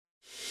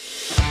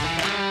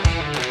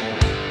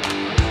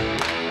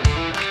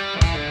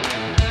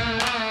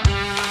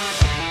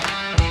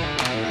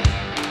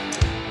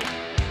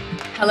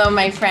Hello,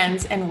 my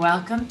friends, and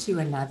welcome to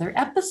another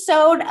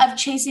episode of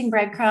Chasing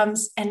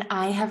Breadcrumbs. And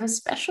I have a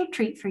special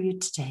treat for you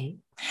today.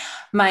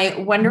 My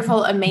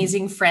wonderful,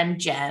 amazing friend,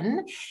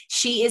 Jen,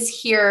 she is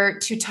here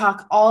to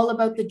talk all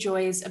about the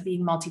joys of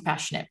being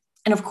multi-passionate.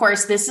 And of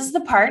course, this is the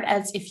part,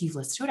 as if you've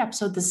listened to an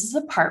episode, this is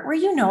the part where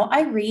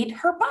I read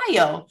her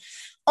bio.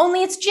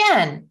 Only it's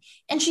Jen,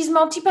 and she's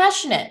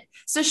multi-passionate.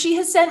 So she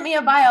has sent me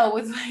a bio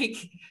with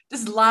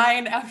just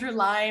line after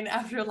line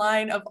after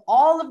line of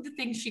all of the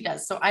things she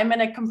does. So I'm going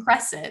to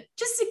compress it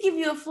just to give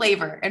you a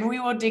flavor, and we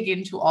will dig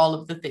into all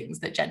of the things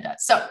that Jen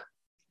does. So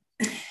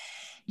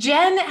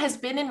Jen has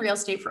been in real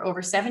estate for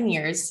over 7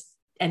 years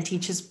and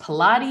teaches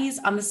Pilates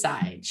on the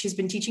side. She's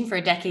been teaching for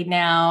a decade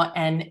now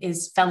and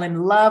fell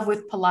in love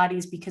with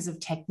Pilates because of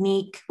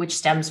technique, which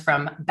stems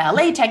from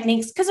ballet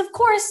techniques, because of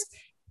course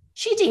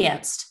she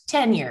danced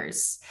 10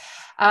 years.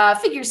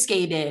 Figure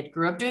skated,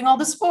 grew up doing all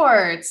the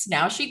sports.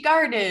 Now she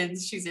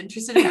gardens. She's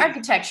interested in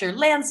architecture,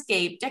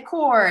 landscape,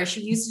 decor.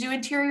 She used to do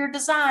interior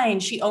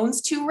design. She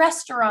owns 2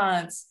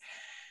 restaurants.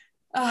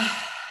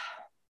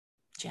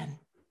 Jen.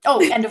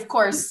 Oh, and of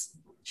course,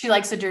 she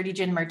likes a dirty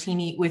gin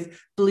martini with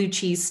blue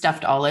cheese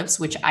stuffed olives,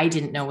 which I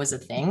didn't know was a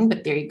thing,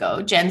 but there you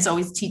go. Jen's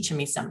always teaching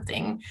me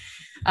something.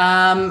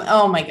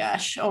 Oh my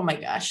gosh.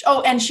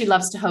 Oh, and she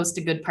loves to host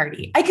a good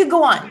party. I could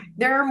go on.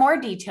 There are more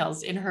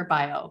details in her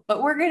bio,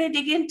 but we're going to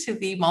dig into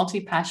the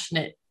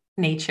multi-passionate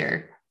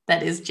nature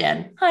that is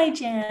Jen. Hi,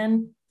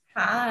 Jen.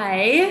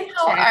 Hi.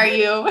 How are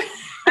you?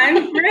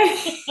 I'm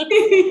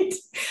great.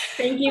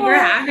 Thank you for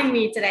having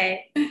me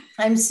today.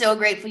 I'm so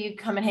grateful you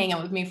come and hang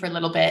out with me for a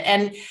little bit.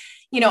 And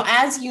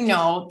as you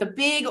know, the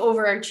big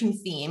overarching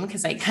theme,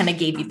 because I kind of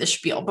gave you the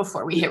spiel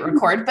before we hit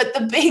record, but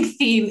the big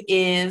theme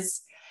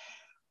is,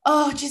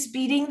 just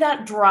beating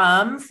that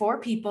drum for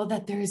people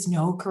that there is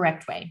no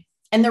correct way.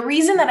 And the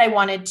reason that I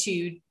wanted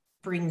to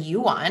bring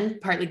you on,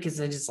 partly because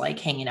I just like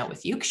hanging out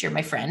with you because you're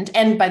my friend.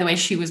 And by the way,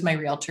 she was my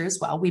realtor as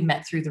well. We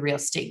met through the real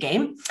estate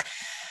game.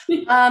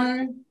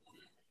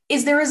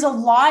 There is a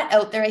lot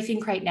out there, I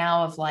think, right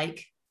now of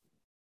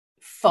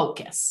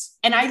focus.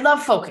 And I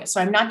love focus.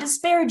 So I'm not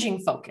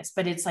disparaging focus,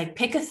 but it's like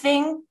pick a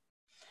thing,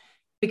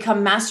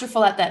 become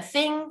masterful at that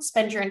thing,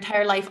 spend your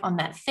entire life on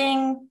that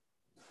thing.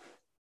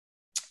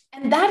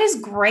 And that is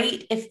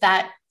great if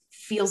that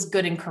feels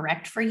good and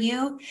correct for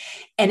you.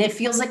 And it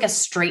feels like a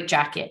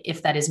straitjacket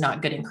if that is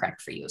not good and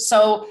correct for you.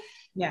 So,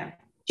 yeah,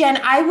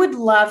 Jen, I would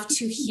love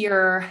to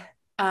hear,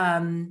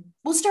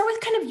 we'll start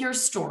with kind of your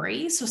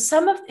story. So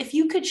if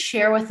you could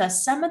share with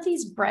us some of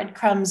these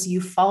breadcrumbs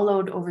you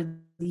followed over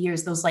the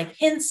years, those like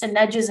hints and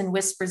nudges and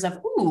whispers of,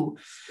 ooh,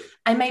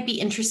 I might be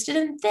interested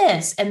in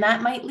this, and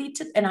that might lead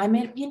to, and I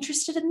might be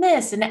interested in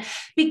this. And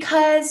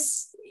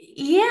because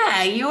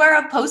you are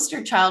a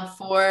poster child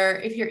for,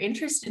 if you're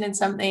interested in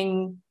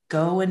something,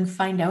 go and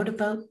find out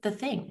about the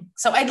thing.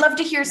 So I'd love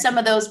to hear some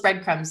of those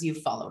breadcrumbs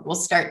you've followed. We'll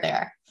start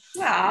there.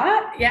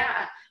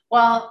 Yeah.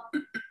 Well,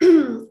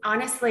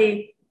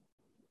 honestly,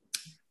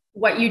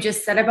 what you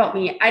just said about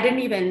me, I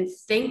didn't even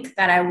think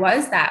that I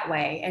was that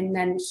way. And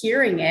then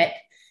hearing it,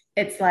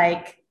 it's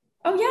like,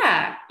 oh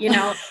yeah,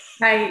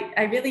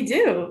 I really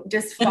do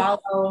just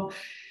follow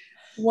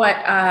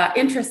what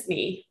interests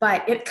me.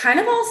 But it kind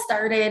of all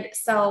started.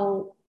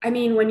 So, I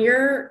mean, when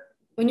you're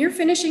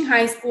finishing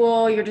high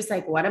school, you're just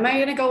like, what am I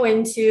going to go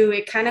into?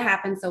 It kind of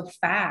happened so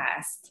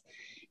fast.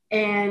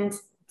 And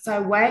so I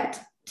went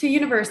to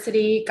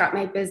university, got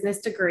my business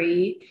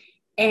degree,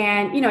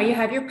 and, you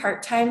have your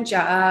part-time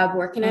job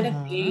working at a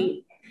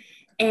bank.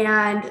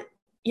 And,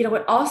 it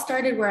all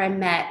started where I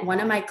met one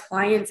of my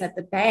clients at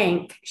the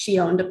bank. She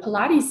owned a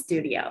Pilates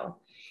studio.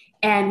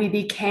 And we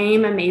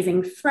became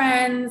amazing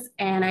friends.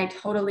 And I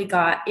totally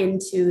got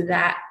into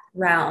that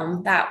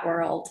realm, that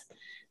world,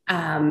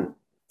 from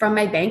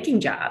my banking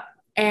job,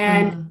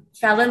 and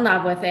fell in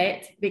love with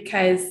it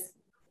because,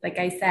 like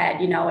I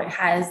said, it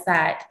has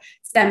that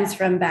stems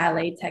from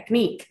ballet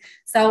technique.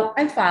 So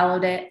I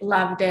followed it,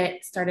 loved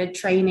it, started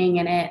training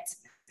in it.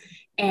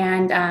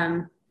 And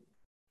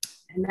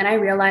then I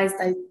realized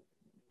I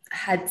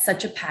had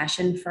such a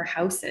passion for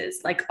houses,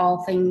 like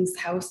all things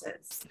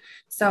houses.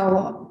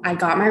 So I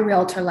got my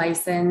realtor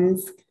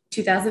license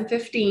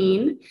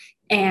 2015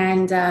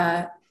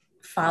 and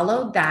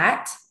followed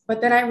that.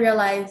 But then I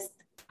realized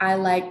I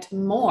liked a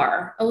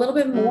little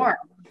bit more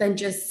than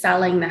just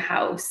selling the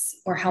house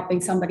or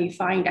helping somebody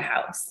find a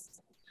house.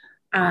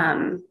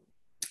 And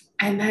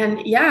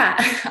then,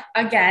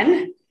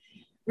 again,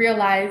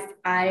 realized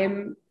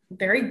I'm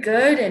very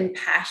good and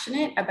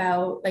passionate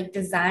about like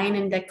design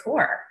and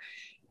decor,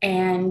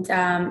 and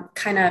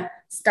kind of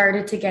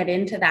started to get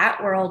into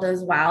that world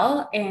as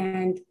well.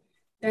 And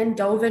then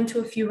dove into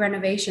a few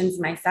renovations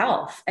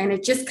myself. And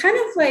it just kind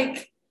of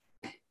like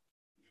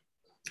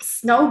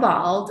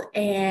snowballed,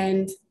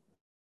 and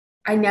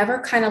I never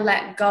kind of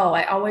let go.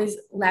 I always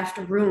left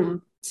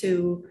room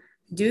to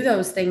do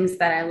those things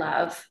that I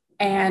love.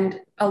 And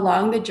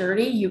along the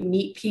journey, you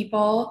meet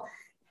people.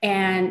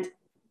 And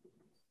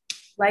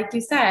like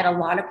you said, a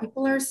lot of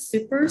people are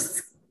super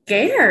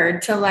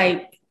scared to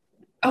like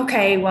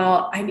okay,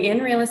 well, I'm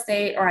in real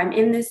estate or I'm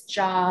in this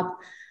job.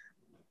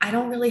 I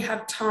don't really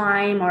have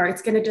time or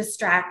it's going to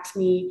distract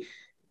me.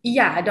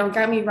 Yeah, don't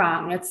get me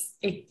wrong.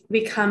 It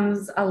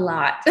becomes a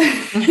lot,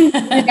 you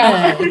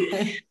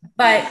know,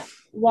 but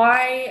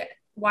why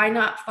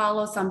not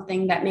follow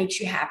something that makes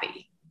you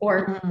happy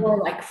or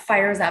like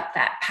fires up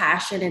that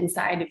passion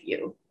inside of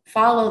you?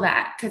 Follow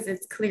that because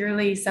it's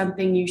clearly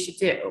something you should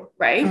do,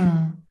 right?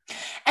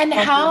 And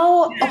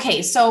how,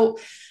 okay, so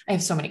I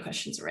have so many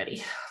questions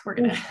already.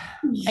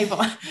 I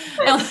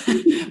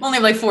only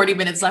have like 40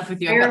 minutes left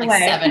with you. I've got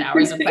like 7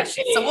 hours of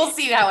questions. So we'll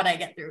see how I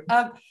get through.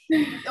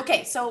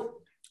 Okay. So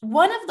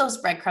one of those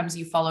breadcrumbs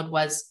you followed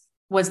was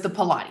the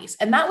Pilates.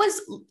 And that was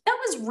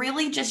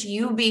really just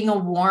you being a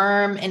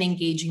warm and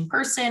engaging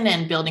person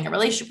and building a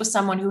relationship with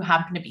someone who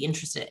happened to be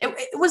interested.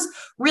 It was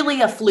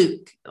really a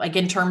fluke, like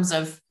in terms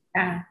of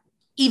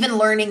even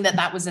learning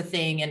that was a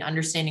thing and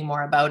understanding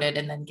more about it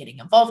and then getting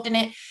involved in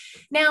it.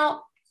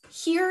 Now,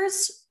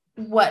 here's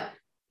what,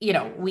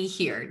 we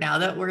hear now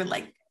that we're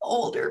like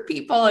older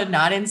people and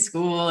not in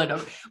school.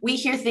 And we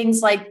hear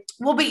things like,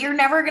 well, but you're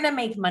never going to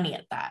make money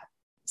at that.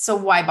 So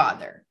why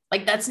bother?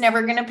 Like, that's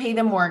never going to pay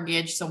the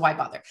mortgage. So why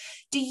bother?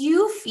 Do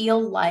you feel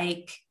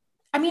like,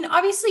 I mean,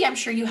 obviously, I'm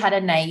sure you had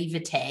a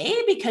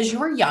naivete because you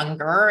were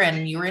younger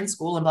and you were in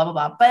school and blah, blah,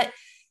 blah. But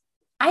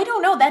I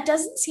don't know. That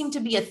doesn't seem to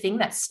be a thing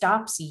that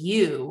stops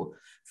you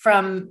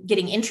from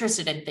getting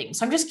interested in things.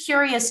 So I'm just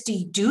curious, do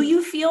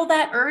you feel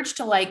that urge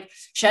to like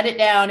shut it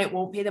down? It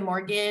won't pay the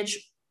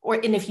mortgage.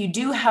 And if you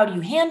do, how do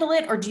you handle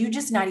it? Or do you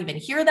just not even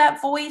hear that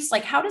voice?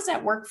 Like, how does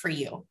that work for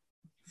you?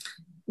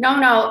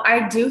 No,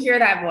 I do hear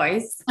that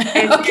voice.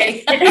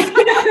 Okay.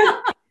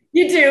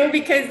 You do,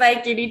 because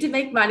like you need to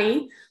make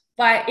money,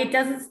 but it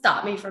doesn't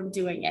stop me from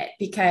doing it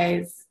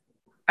because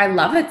I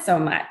love it so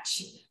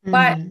much.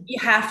 But you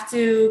have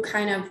to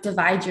kind of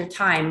divide your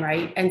time,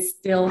 right? And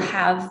still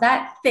have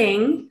that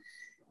thing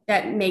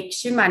that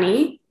makes you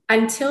money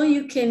until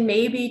you can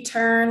maybe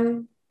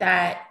turn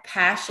that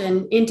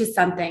passion into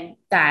something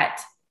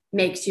that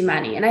makes you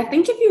money. And I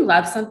think if you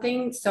love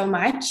something so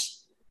much,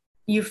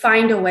 you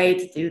find a way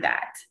to do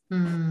that.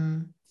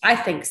 I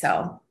think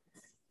so.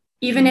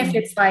 Even if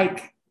it's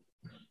like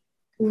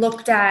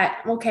looked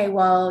at, okay,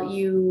 well,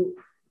 you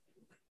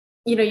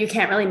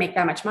can't really make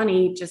that much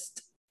money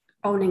just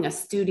owning a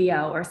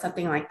studio or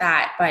something like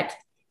that, but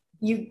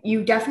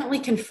you definitely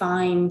can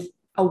find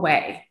a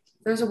way.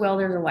 There's a will,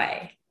 there's a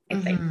way, I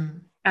think.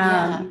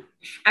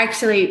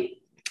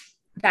 Actually,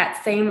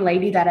 that same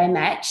lady that I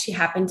met, she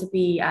happened to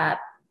be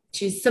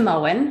she's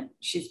Samoan,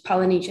 she's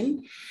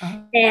Polynesian.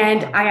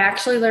 And I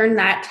actually learned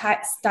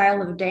that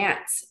style of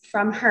dance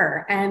from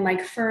her. And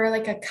like for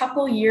like a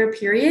couple year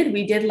period,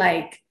 we did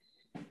like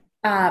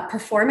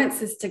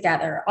performances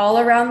together all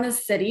around the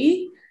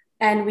city.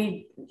 And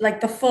we like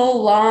the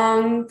full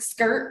long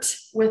skirt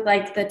with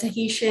like the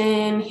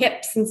Tahitian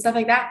hips and stuff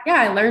like that. Yeah,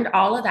 I learned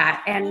all of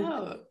that and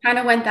kind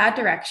of went that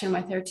direction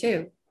with her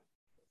too.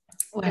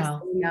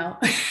 Wow. No.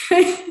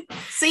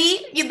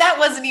 See, that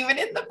wasn't even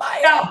in the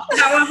bio. No,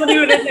 that wasn't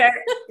even in there.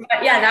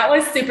 But yeah, that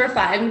was super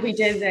fun. We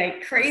did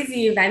like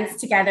crazy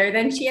events together.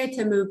 Then she had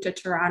to move to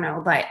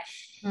Toronto, but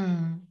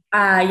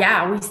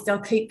yeah, we still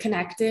keep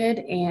connected.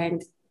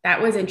 And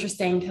that was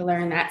interesting to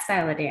learn that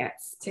style of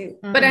dance too.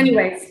 But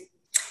anyways,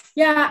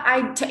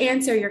 yeah, to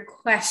answer your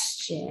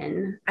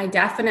question, I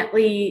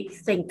definitely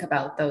think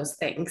about those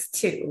things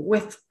too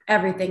with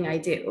everything I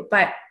do.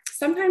 But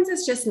sometimes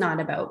it's just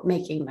not about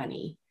making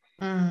money.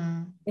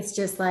 It's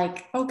just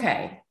like,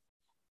 okay,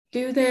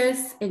 do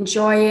this,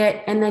 enjoy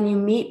it. And then you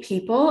meet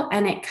people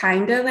and it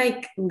kind of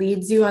like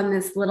leads you on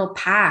this little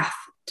path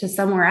to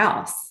somewhere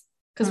else.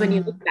 Because when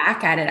you look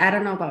back at it, I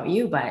don't know about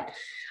you, but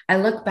I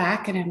look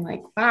back and I'm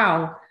like,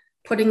 wow,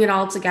 putting it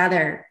all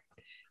together,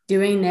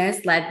 doing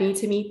this led me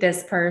to meet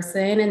this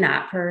person and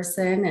that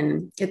person.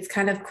 And it's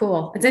kind of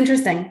cool. It's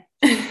interesting.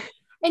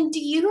 And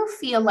do you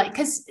feel like,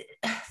 because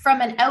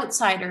from an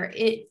outsider,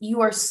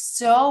 you are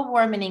so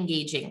warm and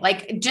engaging.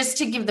 Like, just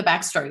to give the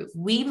backstory,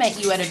 we met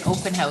you at an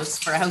open house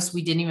for a house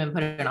we didn't even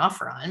put an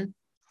offer on.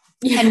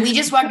 And we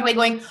just walked away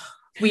going,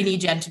 we need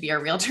Jen to be our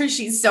realtor.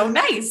 She's so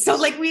nice. So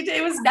like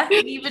it was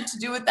nothing even to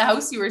do with the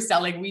house you were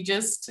selling. We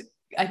just,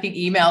 I think,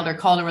 emailed or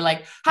called and we're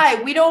like,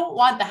 hi, we don't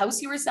want the house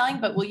you were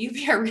selling, but will you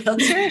be our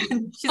realtor?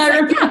 And she's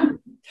like, yeah.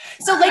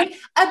 So like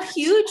a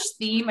huge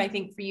theme, I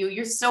think, for you,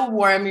 you're so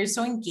warm, you're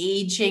so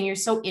engaging, you're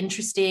so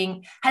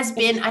interesting, has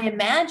been, I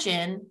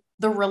imagine,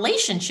 the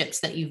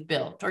relationships that you've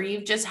built, or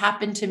you've just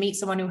happened to meet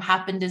someone who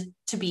happened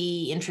to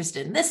be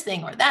interested in this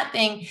thing or that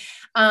thing.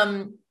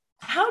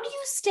 How do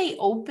you stay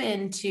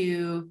open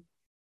to,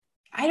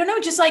 I don't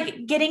know, just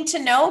like getting to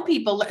know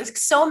people?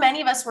 So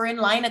many of us were in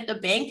line at the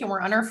bank and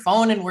we're on our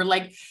phone and we're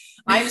like,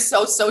 I'm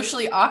so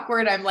socially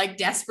awkward. I'm like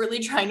desperately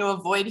trying to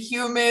avoid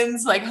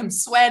humans. Like I'm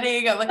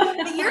sweating. I'm like,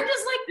 you're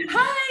just like,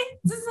 hi.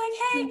 This is like,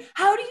 hey,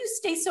 how do you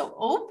stay so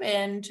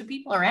open to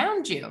people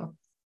around you?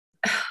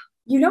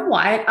 You know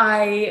what?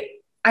 I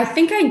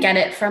think I get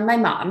it from my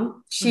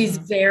mom. She's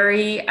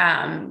very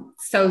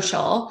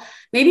social,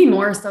 maybe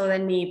more so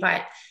than me,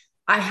 but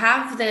I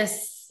have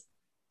this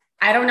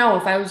I don't know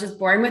if I was just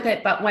born with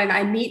it, but when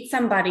I meet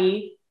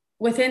somebody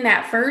within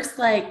that first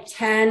like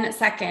 10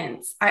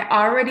 seconds, I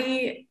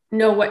already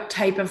know what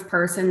type of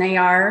person they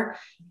are.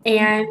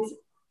 And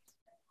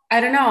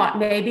I don't know,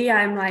 maybe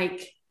I'm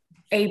like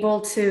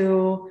able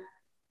to,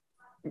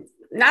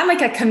 not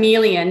like a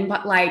chameleon,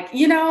 but like,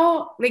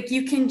 like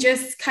you can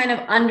just kind of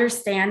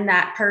understand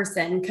that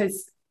person.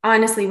 Cause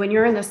honestly, when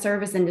you're in the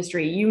service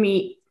industry, you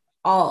meet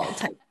all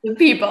types of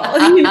people, but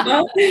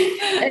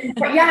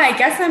yeah, I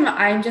guess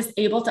I'm just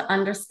able to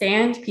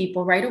understand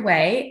people right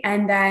away.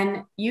 And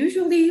then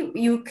usually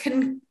you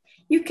can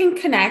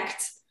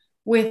connect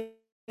with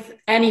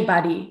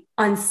anybody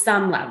on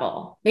some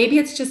level. Maybe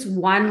it's just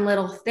one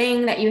little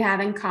thing that you have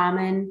in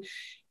common.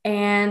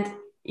 And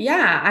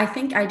yeah, I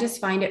think I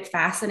just find it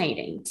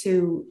fascinating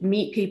to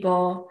meet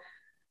people,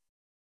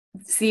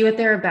 see what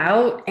they're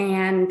about.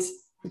 And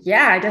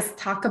yeah, I just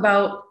talk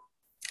about,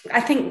 I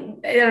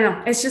think, I don't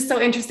know, it's just so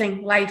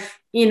interesting life,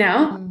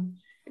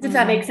 if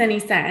that makes any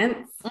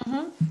sense.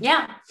 Mm-hmm.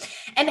 Yeah.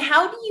 And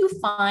how do you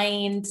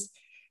find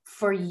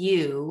for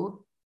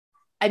you?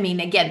 I mean,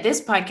 again, this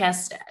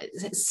podcast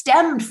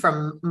stemmed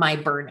from my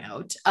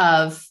burnout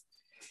of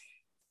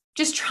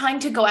just trying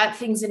to go at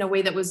things in a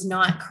way that was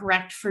not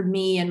correct for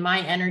me and my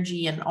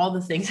energy and all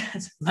the things.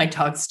 My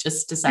dogs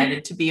just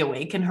decided to be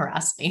awake and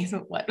harass me.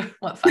 What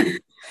fun.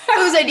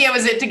 Whose idea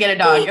was it to get a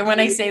dog? And when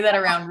I say that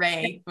around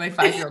Ray, my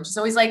 5-year-old, she's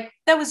always like,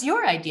 that was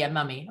your idea,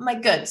 mommy. I'm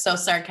like, good. So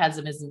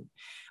sarcasm isn't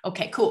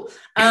okay, cool.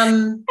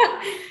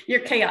 Your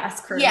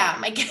chaos crew. Yeah,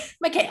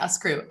 my chaos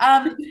crew.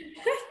 How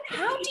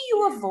do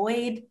you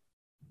avoid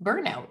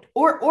burnout?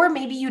 Or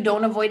maybe you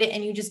don't avoid it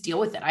and you just deal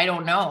with it. I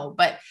don't know,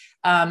 but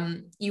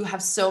you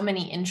have so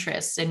many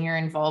interests and you're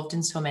involved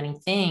in so many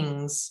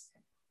things.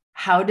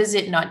 How does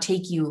it not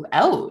take you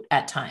out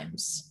at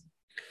times?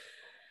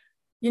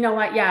 You know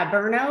what? Yeah,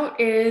 burnout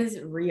is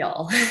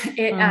real.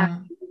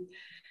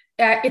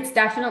 It's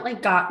definitely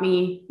got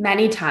me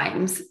many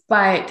times,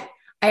 but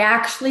I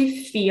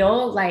actually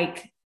feel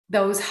like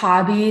those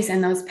hobbies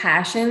and those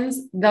passions,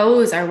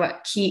 those are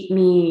what keep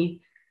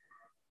me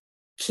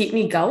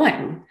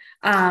going.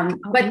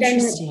 But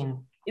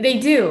then they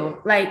do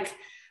like,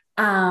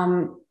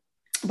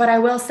 but I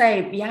will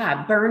say,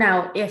 yeah,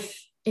 burnout,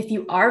 if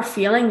you are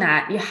feeling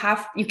that,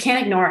 you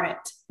can't ignore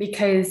it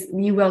because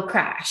you will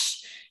crash.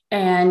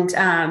 And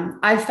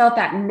I've felt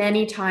that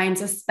many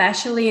times,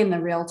 especially in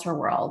the realtor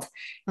world.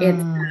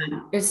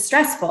 It's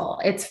stressful.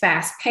 It's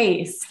fast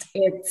paced.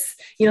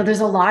 There's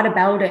a lot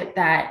about it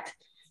that,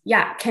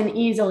 yeah, can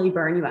easily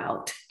burn you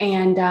out.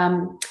 And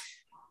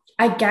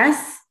I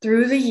guess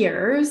through the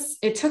years,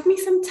 it took me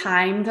some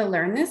time to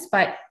learn this,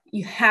 but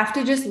you have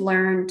to just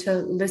learn to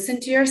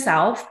listen to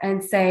yourself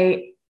and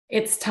say,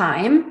 it's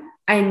time.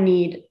 I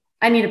need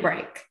a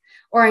break,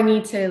 or I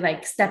need to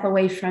like step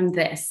away from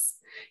this,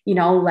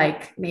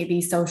 like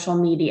maybe social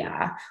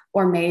media,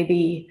 or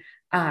maybe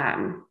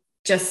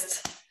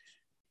just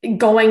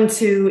going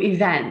to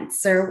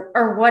events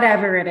or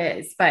whatever it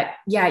is. But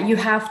yeah, you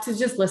have to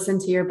just listen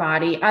to your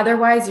body.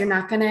 Otherwise, you're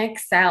not going to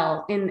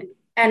excel in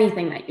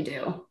anything that you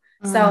do.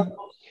 So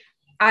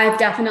I've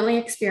definitely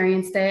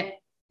experienced it.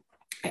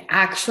 I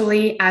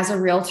actually, as a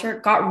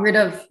realtor, got rid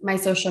of my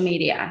social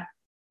media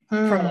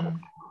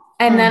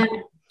and then,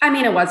 I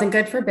mean, it wasn't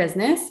good for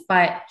business,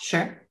 but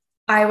sure.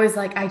 I was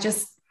like, I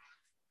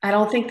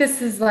don't think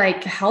this is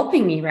like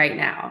helping me right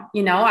now.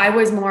 I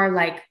was more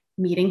like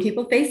meeting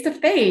people face to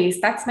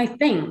face. That's my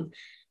thing.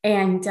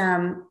 And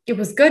it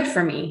was good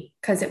for me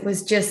because it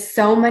was just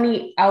so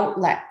many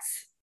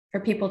outlets for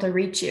people to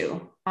reach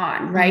you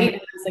on, right? I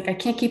was like, I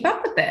can't keep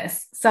up with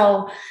this.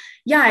 So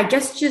yeah, I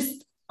guess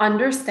just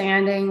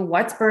understanding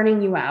what's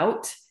burning you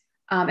out.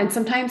 And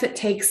sometimes it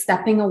takes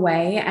stepping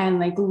away and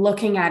like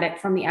looking at it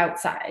from the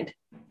outside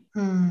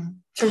to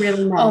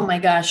really know. Oh my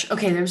gosh.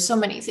 Okay. There's so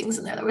many things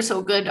in there that were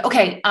so good.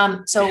 Okay.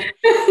 So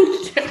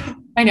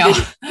I know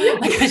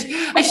like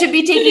I should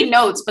be taking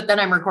notes, but then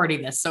I'm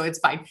recording this, so it's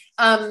fine.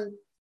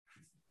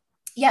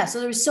 Yeah. So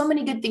there's so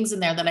many good things in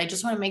there that I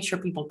just want to make sure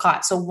people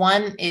caught. So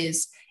one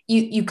is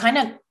you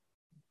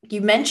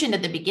mentioned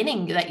at the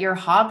beginning that your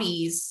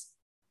hobbies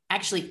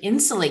actually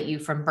insulate you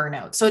from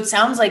burnout. So it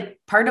sounds like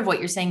part of what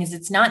you're saying is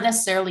it's not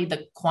necessarily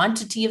the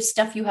quantity of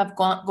stuff you have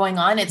going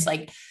on. It's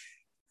like,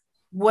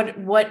 what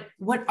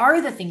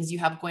are the things you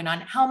have going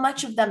on? How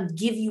much of them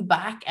give you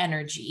back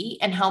energy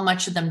and how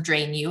much of them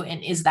drain you?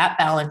 And is that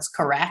balance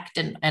correct?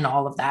 And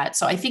all of that.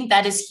 So I think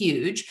that is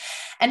huge.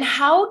 And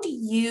how do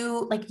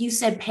you, like you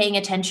said, paying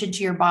attention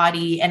to your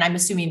body? And I'm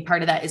assuming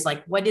part of that is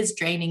like, what is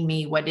draining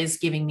me? What is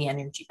giving me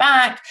energy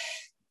back?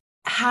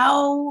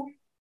 How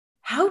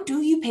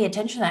do you pay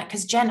attention to that?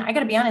 Because Jen, I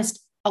got to be honest,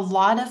 a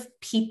lot of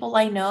people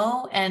I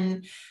know,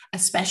 and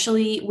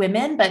especially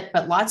women,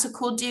 but lots of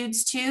cool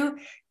dudes too,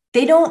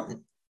 they've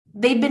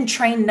been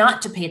trained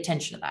not to pay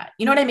attention to that.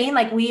 You know what I mean?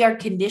 Like we are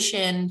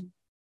conditioned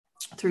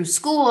through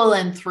school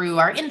and through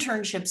our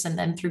internships and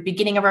then through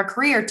beginning of our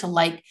career to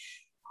like,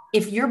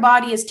 if your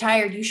body is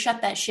tired, you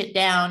shut that shit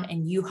down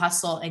and you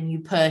hustle and you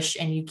push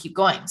and you keep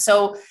going.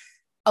 So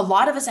a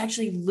lot of us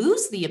actually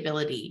lose the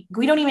ability.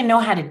 We don't even know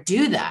how to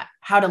do that,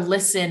 how to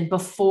listen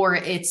before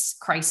it's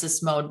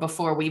crisis mode,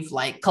 before we've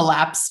like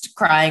collapsed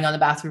crying on the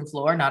bathroom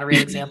floor. Not a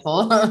real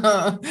example.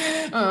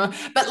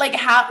 But like,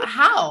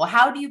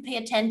 how do you pay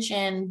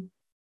attention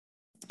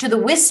to the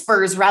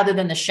whispers rather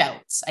than the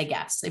shouts, I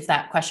guess, if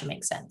that question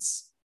makes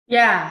sense?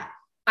 Yeah,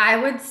 I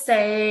would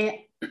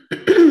say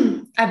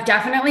I've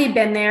definitely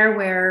been there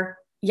where,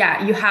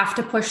 yeah, you have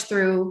to push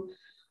through,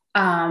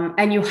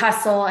 and you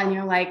hustle and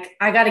you're like,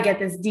 I got to get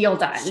this deal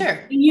done. Sure.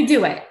 And you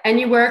do it and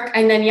you work.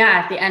 And then,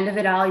 yeah, at the end of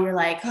it all, you're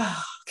like,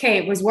 oh, okay,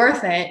 it was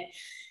worth it.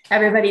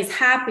 Everybody's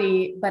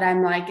happy, but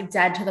I'm like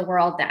dead to the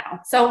world now.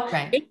 So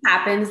It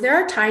happens.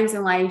 There are times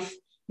in life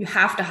you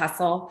have to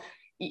hustle,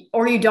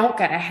 or you don't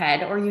get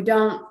ahead, or you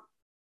don't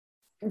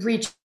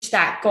reach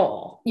that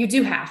goal. You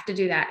do have to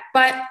do that.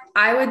 But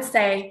I would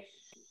say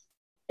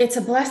it's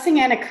a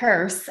blessing and a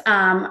curse.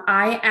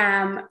 I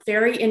am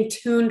very in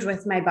tune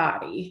with my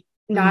body.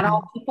 Not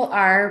all people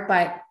are,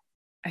 but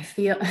I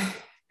feel,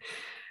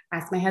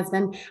 ask my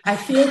husband, I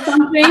feel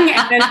something.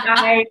 And then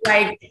I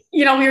like,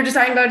 we were just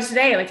talking about it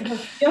today. Like if I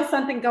feel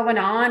something going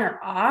on or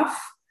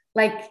off,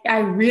 like I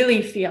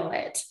really feel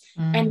it.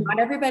 And not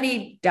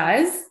everybody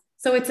does.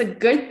 So it's a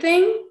good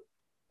thing,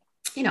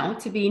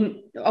 to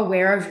be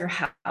aware of your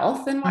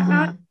health and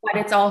whatnot, but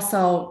it's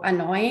also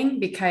annoying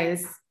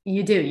because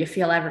you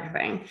feel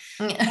everything.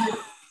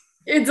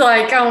 It's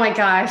like, oh my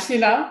gosh,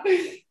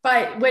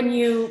 but when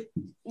you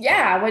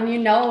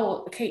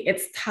know, okay,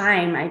 it's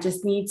time, I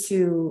just need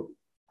to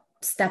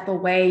step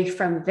away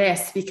from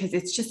this because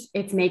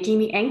it's making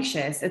me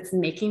anxious. It's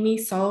making me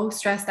so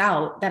stressed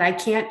out that I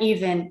can't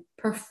even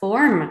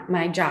perform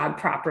my job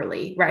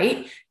properly.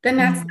 Right. Then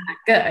that's not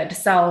good.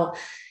 So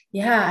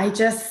yeah,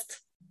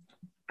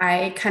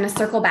 I kind of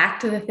circle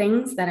back to the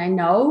things that I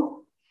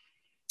know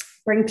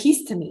bring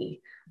peace to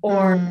me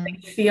or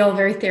feel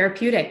very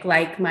therapeutic,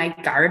 like my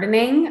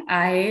gardening.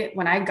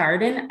 When I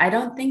garden, I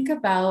don't think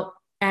about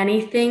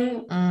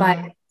anything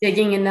but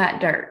digging in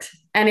that dirt.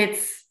 And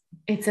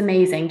it's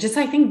amazing. Just,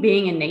 I think,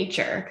 being in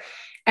nature.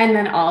 And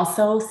then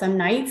also some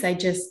nights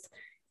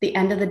the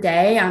end of the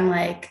day, I'm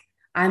like,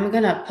 I'm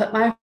going to put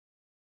my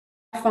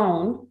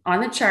phone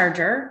on the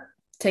charger,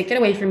 take it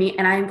away from me,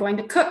 and I'm going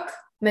to cook.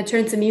 I'm going to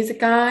turn some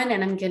music on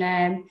and I'm going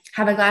to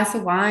have a glass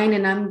of wine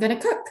and I'm going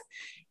to cook.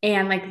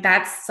 And like,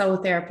 that's so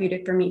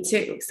therapeutic for me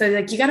too. So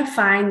like, you got to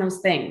find those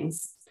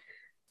things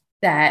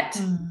that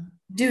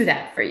do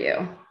that for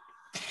you.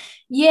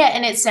 Yeah.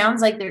 And it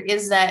sounds like there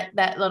is that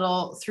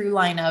little through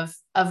line of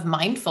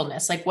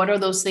mindfulness. Like, what are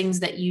those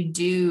things that you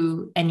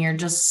do and you're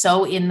just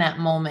so in that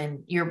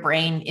moment, your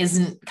brain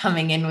isn't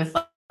coming in with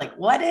like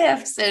what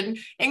ifs and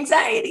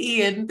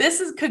anxiety and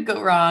could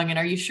go wrong. And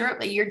are you sure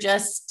that you're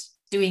just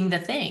doing the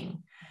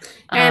thing?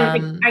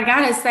 And I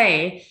gotta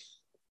say,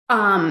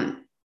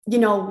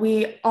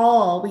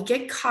 we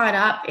get caught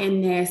up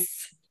in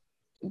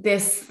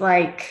this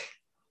like,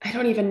 I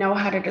don't even know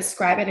how to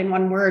describe it in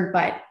one word,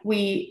 but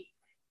we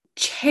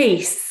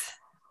chase,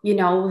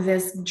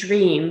 this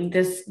dream,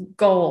 this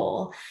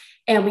goal,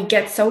 and we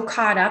get so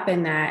caught up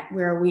in that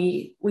where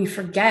we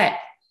forget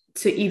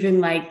to even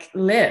like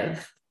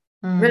live,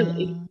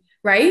 really,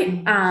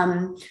 right?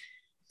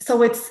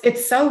 So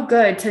it's so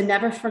good to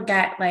never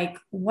forget like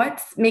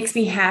what makes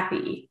me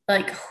happy,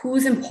 like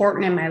who's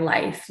important in my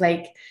life,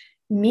 like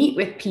meet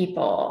with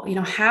people,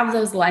 have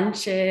those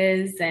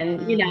lunches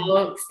and,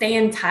 stay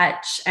in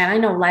touch. And I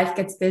know life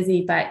gets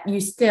busy, but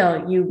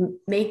you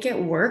make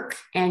it work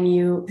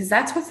because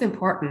that's what's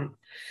important.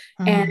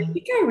 And I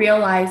think I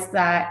realized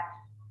that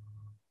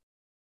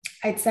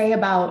I'd say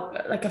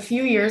about like a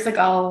few years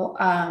ago,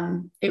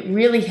 it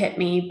really hit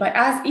me. But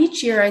as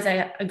each year, as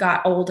I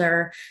got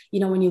older,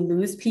 when you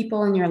lose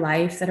people in your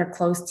life that are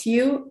close to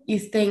you, you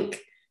think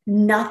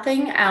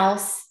nothing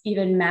else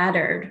even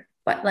mattered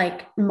but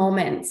like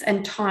moments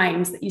and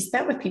times that you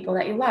spent with people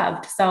that you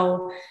loved.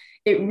 So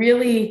it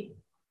really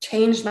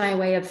changed my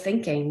way of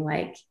thinking,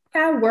 like,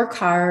 yeah, work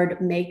hard,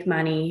 make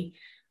money,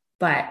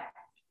 but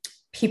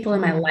people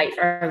in my life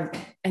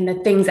and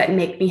the things that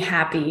make me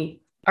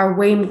happy are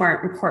way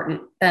more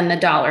important than the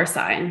dollar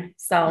sign.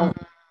 So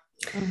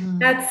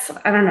I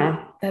don't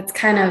know, that's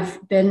kind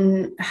of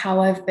been how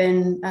I've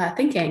been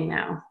thinking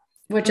now,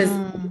 which is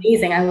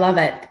amazing. I love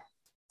it.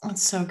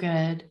 That's so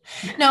good.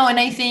 No, and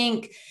I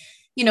think,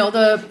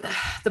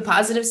 the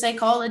positive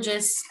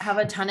psychologists have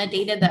a ton of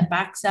data that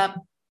backs up,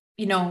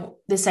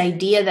 this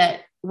idea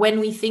that when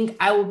we think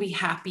I will be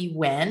happy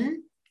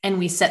when, and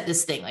we set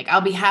this thing, like,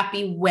 I'll be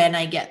happy when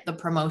I get the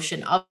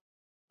promotion. I'll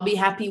be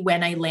happy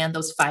when I land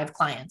those 5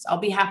 clients. I'll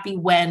be happy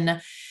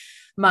when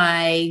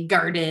my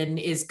garden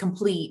is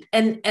complete.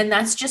 And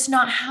that's just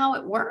not how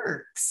it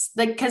works.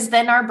 Like, cause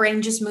then our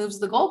brain just moves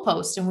the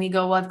goalpost and we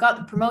go, well, I've got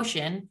the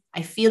promotion.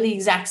 I feel the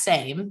exact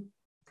same.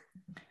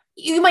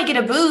 You might get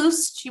a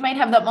boost. You might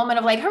have that moment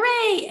of like,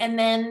 hooray. And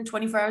then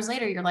 24 hours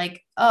later, you're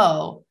like,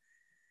 oh,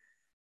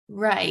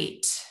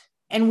 right.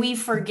 And we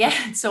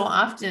forget so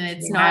often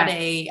it's not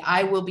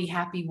I will be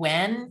happy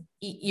when.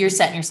 You're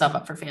setting yourself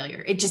up for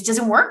failure. It just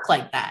doesn't work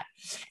like that.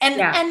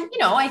 And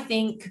I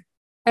think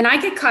And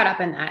I get caught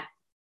up in that.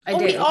 I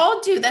do. We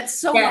all do. That's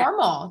so Yeah.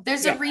 normal.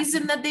 There's a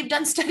reason that they've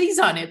done studies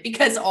on it,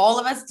 because all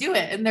of us do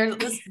it. And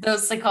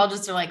those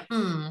psychologists are like,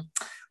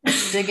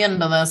 let's dig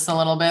into this a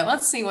little bit.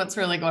 Let's see what's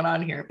really going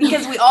on here,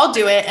 because we all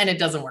do it and it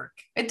doesn't work.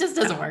 It just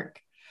doesn't work.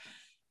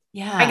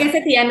 Yeah. I guess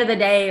at the end of the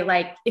day,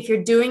 like if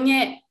you're doing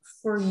it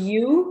for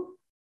you,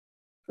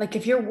 like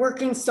if you're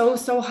working so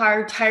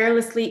hard,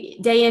 tirelessly,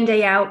 day in,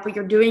 day out, but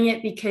you're doing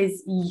it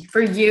because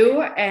for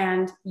you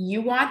and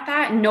you want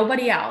that and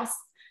nobody else,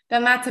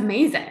 then that's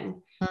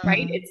amazing.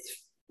 Right.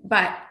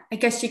 But I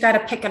guess you got to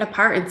pick it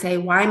apart and say,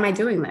 why am I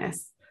doing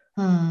this?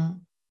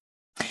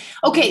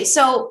 Okay.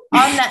 So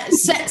on that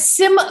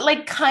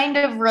like kind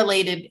of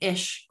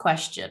related-ish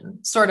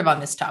question, sort of on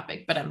this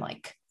topic, but I'm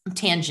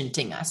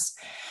tangenting us.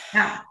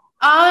 Yeah.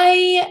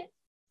 I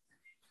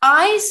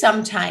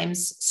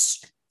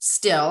sometimes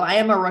I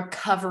am a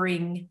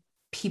recovering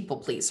people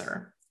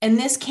pleaser. And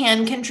this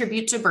can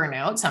contribute to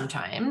burnout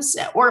sometimes,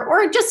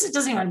 or just, it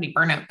doesn't even have to be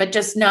burnout, but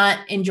just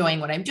not enjoying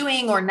what I'm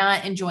doing or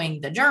not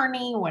enjoying the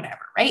journey,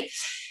 whatever, right?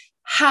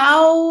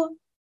 How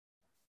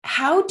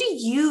do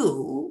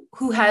you,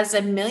 who has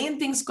a million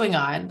things going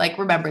on, like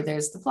remember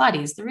there's the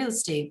Pilates, the real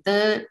estate,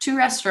 the 2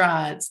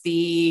 restaurants,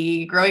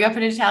 the growing up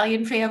in an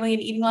Italian family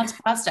and eating lots of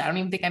pasta. I don't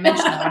even think I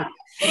mentioned that.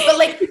 But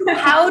like,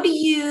 how do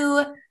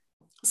you,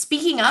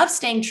 speaking of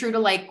staying true to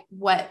like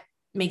what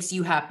makes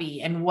you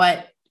happy and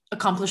what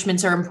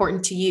accomplishments are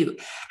important to you,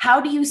 how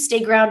do you stay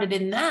grounded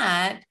in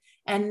that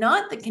and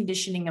not the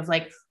conditioning of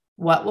like,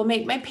 what will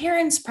make my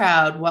parents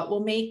proud? What will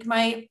make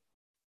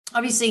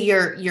obviously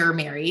you're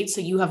married,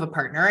 so you have a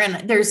partner,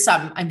 and there's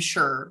some, I'm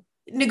sure,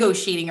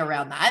 negotiating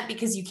around that,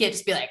 because you can't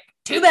just be like,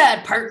 too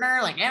bad, partner.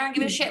 Like, I don't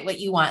give a shit what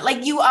you want.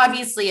 Like, you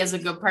obviously as a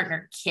good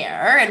partner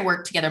care and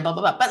work together, blah,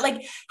 blah, blah. But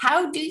like,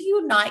 how do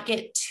you not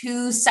get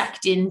too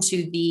sucked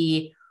into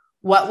the,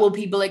 what will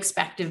people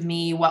expect of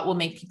me? What will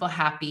make people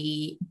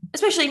happy?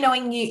 Especially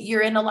knowing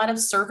you're in a lot of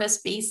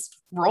service-based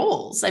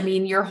roles. I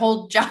mean, your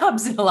whole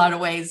jobs in a lot of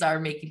ways are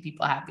making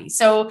people happy.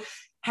 So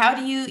how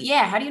do you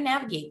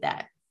navigate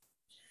that?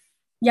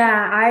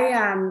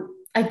 Yeah,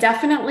 I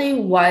definitely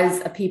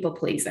was a people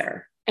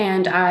pleaser,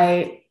 and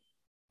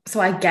so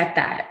I get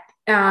that.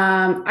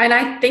 And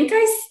I think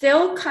I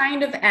still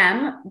kind of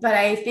am, but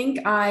I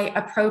think I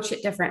approach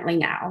it differently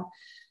now.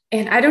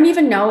 And I don't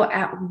even know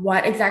at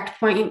what exact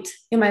point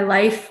in my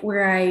life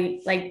where I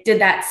like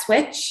did that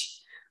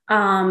switch.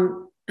 But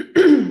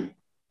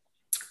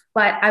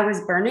I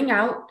was burning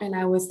out and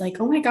I was like,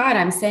 oh my God,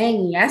 I'm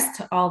saying yes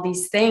to all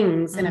these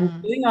things and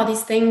I'm doing all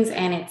these things,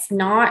 and it's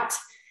not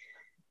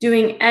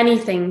doing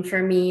anything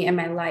for me and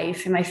my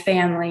life and my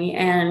family.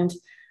 And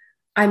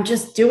I'm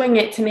just doing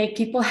it to make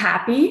people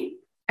happy.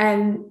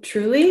 And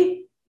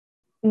truly,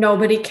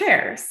 nobody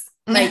cares.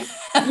 Like,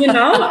 so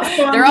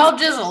they're all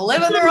just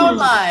living their own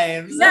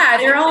lives. Yeah,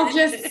 they're all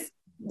just,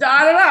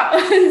 I don't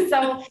know.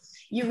 So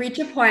you reach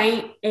a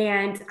point,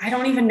 and I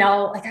don't even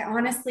know, like, I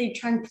honestly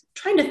trying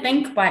to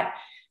think, but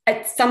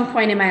at some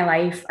point in my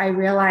life, I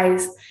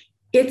realized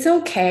it's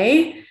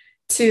okay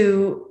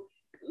to,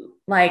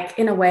 like,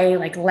 in a way,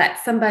 like,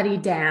 let somebody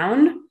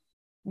down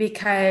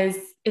because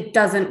it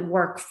doesn't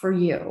work for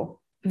you.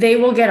 They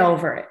will get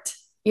over it.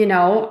 You're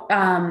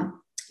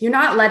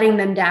not letting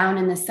them down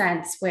in the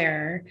sense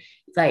where,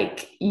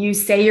 like, you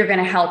say you're going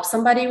to help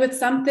somebody with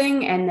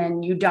something and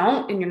then you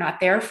don't, and you're not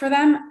there for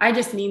them. I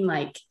just mean,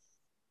 like,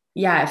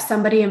 yeah, if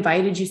somebody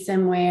invited you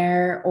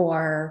somewhere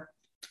or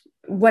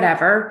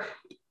whatever,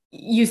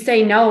 you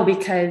say no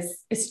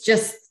because it's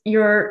just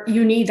you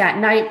need that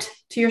night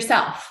to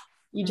yourself.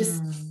 You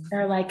just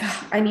are like,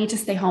 oh, I need to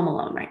stay home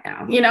alone right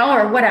now,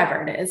 or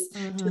whatever it is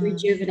to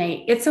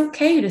rejuvenate. It's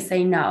okay to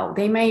say no.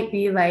 They might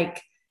be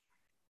like,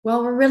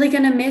 well, we're really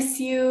going to miss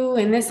you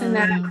and this and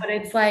that, but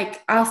it's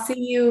like, I'll see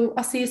you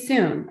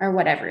soon, or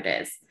whatever it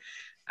is.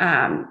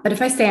 But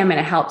if I say I'm going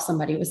to help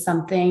somebody with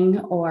something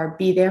or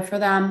be there for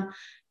them,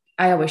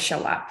 I always show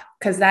up,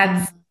 because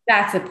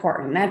that's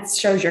important. That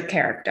shows your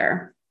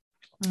character.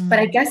 But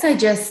I guess I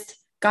just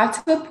got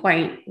to a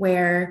point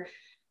where,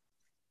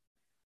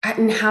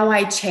 and how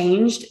I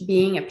changed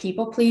being a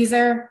people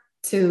pleaser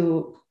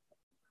to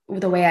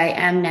the way I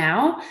am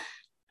now.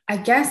 I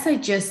guess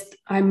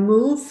I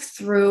move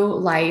through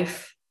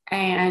life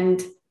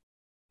and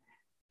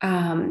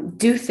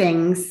do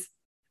things,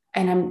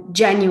 and I'm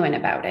genuine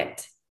about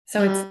it.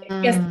 So it's,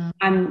 yes,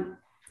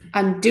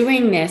 I'm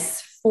doing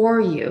this for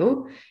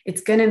you.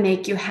 It's going to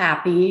make you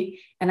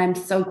happy. And I'm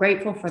so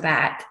grateful for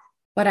that.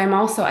 But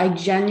I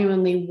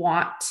genuinely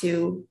want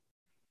to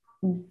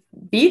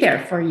be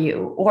there for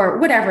you, or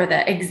whatever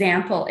the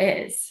example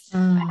is.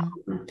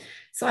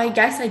 So I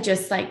guess I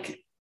just, like,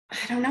 I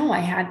don't know, I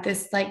had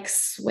this like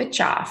switch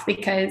off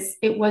because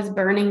it was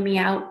burning me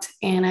out.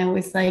 And I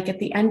was like, at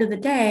the end of the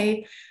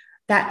day,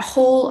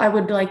 I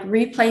would like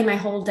replay my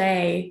whole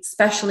day,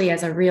 especially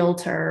as a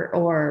realtor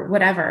or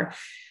whatever.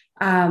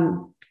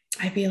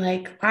 I'd be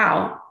like,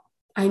 wow,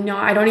 I know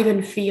I don't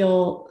even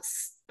feel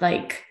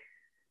like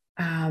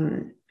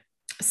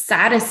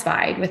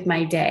satisfied with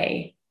my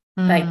day.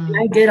 Like,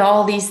 I did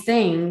all these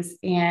things,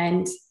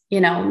 and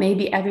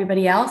maybe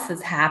everybody else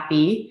is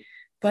happy,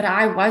 but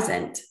I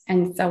wasn't.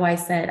 And so I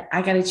said,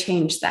 I got to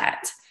change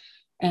that.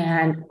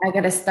 And I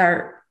got to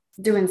start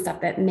doing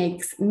stuff that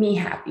makes me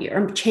happy,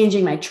 or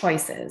changing my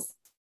choices.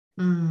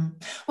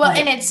 Well,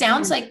 and it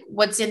sounds like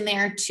what's in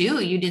there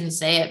too, you didn't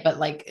say it, but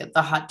like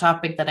the hot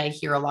topic that I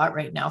hear a lot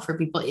right now for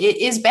people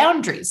is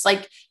boundaries.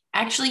 Like,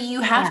 actually,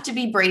 you have to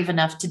be brave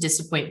enough to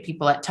disappoint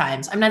people at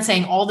times. I'm not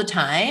saying all the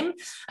time.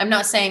 I'm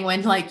not saying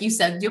when, like you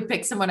said, you'll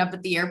pick someone up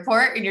at the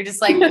airport and you're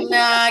just like, nah,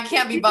 I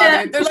can't be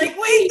bothered. They're like,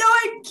 wait, no,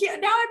 I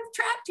can't. Now I'm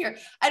trapped here.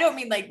 I don't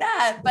mean like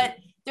that, but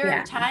there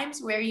are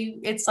times where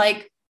it's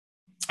like,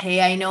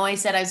 hey, I know I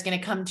said I was going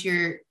to come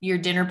to your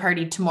dinner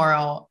party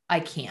tomorrow. I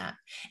can't.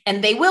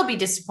 And they will be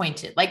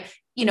disappointed. Like,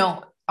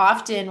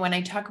 often when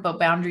I talk about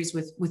boundaries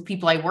with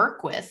people I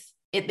work with,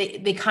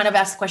 they kind of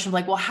ask the question of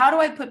like, well, how do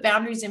I put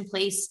boundaries in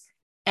place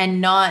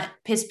and not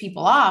piss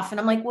people off? And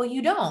I'm like, well,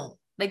 you don't.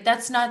 Like,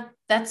 that's not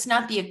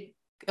the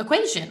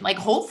equation. Like,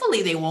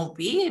 hopefully they won't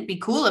be. It'd be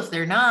cool if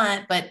they're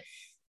not, but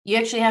you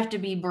actually have to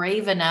be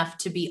brave enough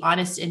to be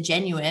honest and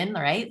genuine,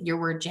 right? Your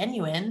word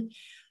genuine.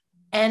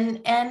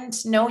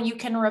 And know you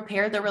can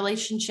repair the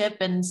relationship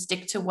and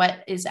stick to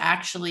what is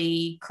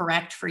actually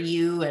correct for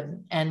you.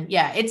 And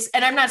yeah,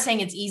 and I'm not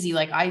saying it's easy.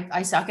 Like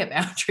I suck at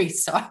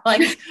boundaries. So I'm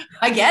like,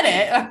 I get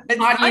it. It's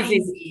not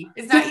easy.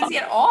 It's not easy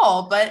at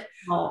all, but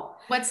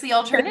what's the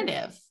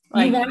alternative?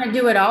 Like, you want to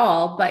do it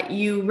all, but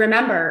you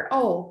remember,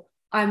 oh,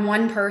 I'm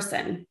one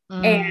person.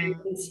 And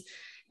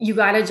you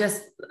got to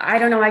just, I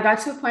don't know. I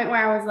got to a point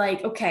where I was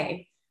like,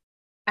 okay,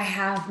 I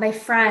have my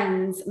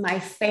friends, my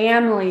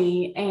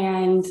family,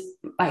 and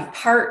my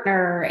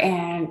partner,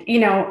 and,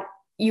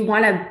 you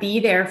want to be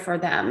there for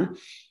them.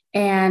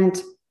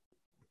 And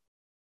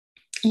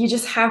you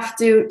just have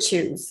to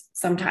choose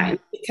sometimes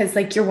because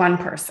like you're one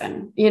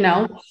person,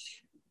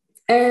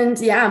 and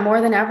yeah,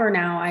 more than ever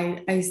now,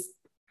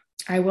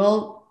 I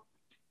will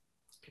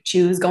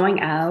choose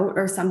going out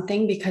or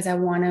something because I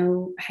want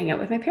to hang out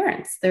with my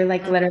parents. They're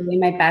like literally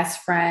my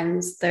best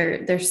friends.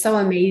 They're so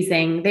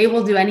amazing. They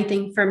will do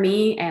anything for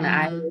me, and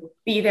I will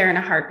be there in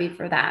a heartbeat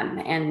for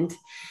them. And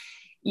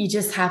you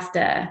just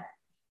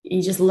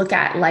look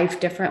at life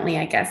differently,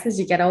 I guess, as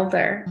you get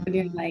older. And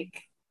you're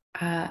like,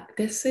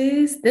 this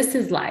is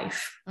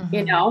life.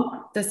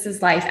 This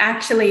is life.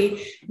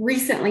 Actually,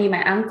 recently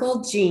my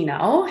uncle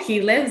Gino,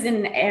 he lives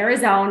in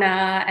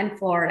Arizona and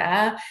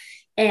Florida,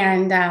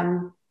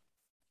 and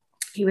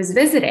he was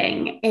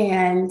visiting,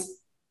 and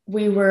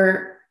we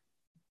were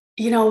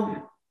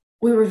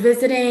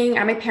visiting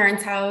at my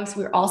parents' house.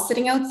 We were all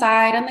sitting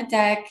outside on the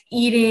deck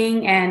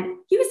eating, and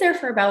he was there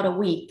for about a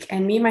week.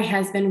 And me and my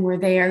husband were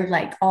there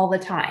like all the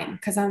time.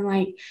 Cause I'm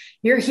like,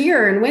 you're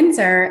here in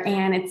Windsor,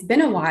 and it's been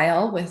a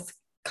while with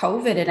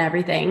COVID and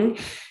everything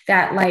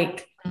that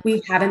like,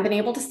 we haven't been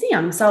able to see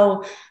him.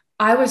 So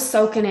I was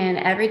soaking in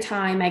every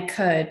time I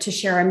could to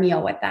share a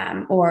meal with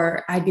them,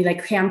 or I'd be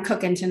like, hey, I'm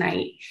cooking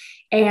tonight.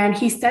 And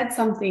he said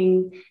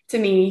something to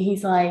me.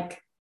 He's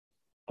like,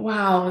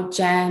 wow,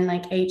 Jen,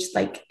 like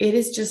like it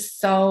is just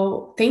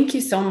so, thank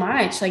you so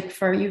much. Like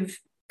you've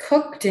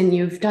cooked and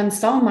you've done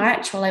so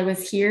much while I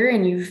was here,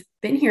 and you've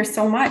been here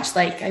so much.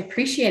 Like, I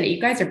appreciate it.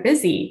 You guys are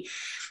busy.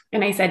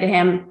 And I said to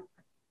him,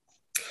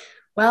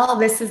 well,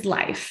 this is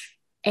life.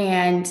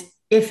 And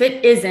if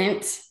it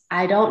isn't,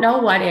 I don't know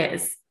what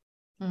is.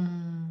 I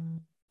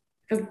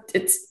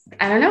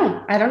don't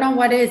know. I don't know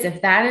what is.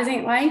 If that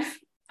isn't life,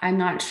 I'm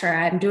not sure.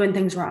 I'm doing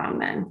things wrong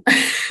then.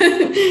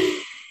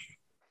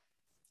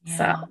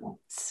 Yeah,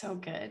 so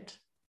good.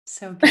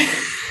 So good.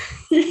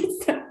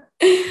 So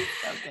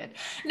good.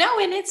 No,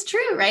 and it's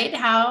true, right?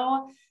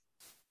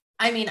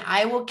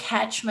 I will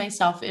catch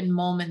myself in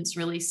moments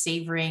really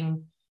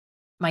savoring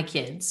my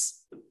kids.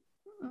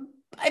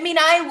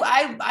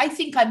 I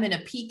think I'm in a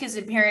peak as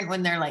a parent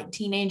when they're like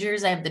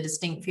teenagers. I have the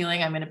distinct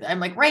feeling I'm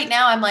like right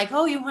now, I'm like,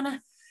 oh, you want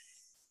to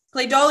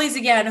play dollies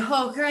again?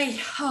 Oh, great.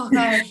 Oh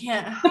God, I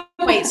can't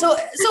wait. So a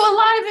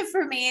lot of it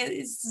for me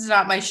is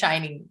not my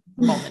shining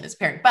moment as a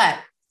parent, but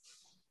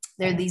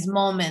there are these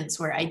moments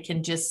where I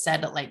can just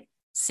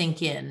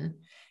sink in.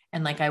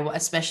 And like,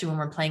 especially when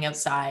we're playing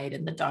outside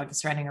and the dog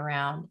is running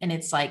around, and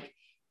it's like,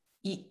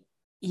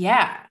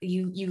 yeah,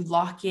 you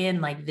lock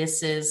in, like,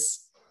 this is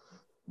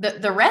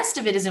the rest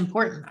of it is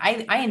important.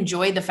 I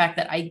enjoy the fact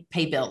that I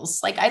pay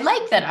bills. Like, I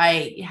like that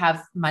I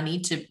have money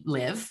to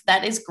live.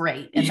 That is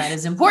great. And that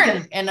is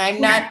important. And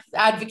I'm not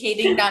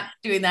advocating not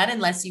doing that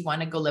unless you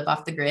want to go live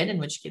off the grid, in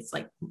which case,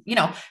 like,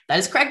 that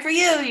is correct for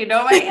you.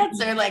 My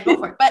answer, like, go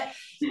for it. But,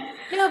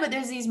 but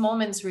there's these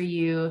moments where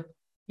you're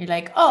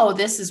like, oh,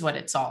 this is what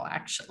it's all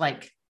actually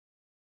like.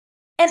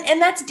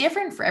 And that's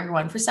different for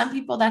everyone. For some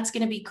people, that's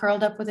going to be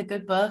curled up with a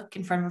good book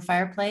in front of a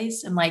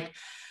fireplace and like,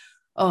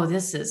 oh,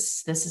 this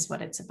is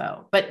what it's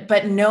about.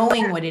 But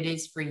knowing what it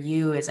is for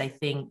you is, I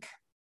think,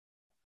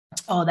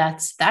 oh,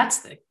 that's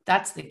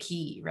the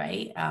key,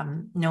 right?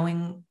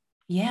 Knowing,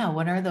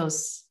 what are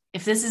those,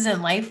 if this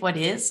isn't life, what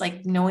is,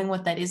 like, knowing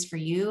what that is for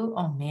you.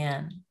 Oh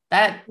man,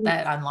 that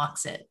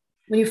unlocks it.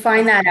 When you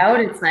find that out,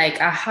 it's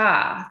like,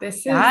 aha, this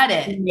is got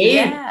it.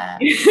 Amazing.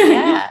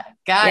 Yeah.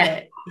 Got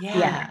it.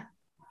 Yeah.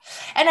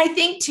 And I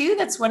think too,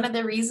 that's one of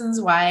the reasons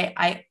why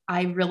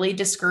I really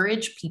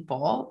discourage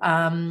people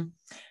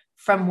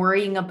from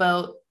worrying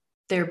about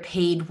their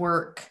paid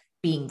work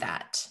being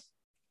that.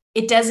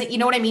 It doesn't, you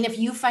know what I mean? If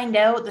you find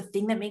out the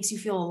thing that makes you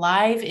feel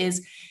alive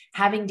is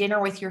having dinner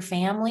with your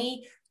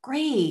family,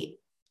 great.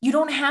 You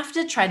don't have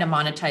to try to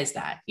monetize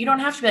that. You don't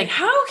have to be like,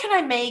 how can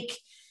I make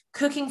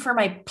cooking for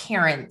my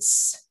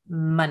parents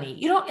money?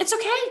 You don't, it's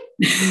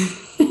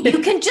okay. You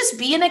can just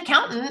be an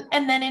accountant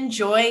and then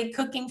enjoy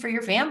cooking for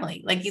your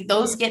family. Like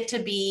those get to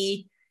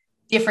be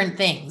different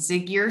things.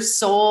 Like your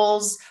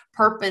soul's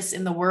purpose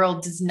in the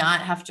world does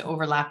not have to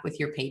overlap with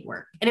your paid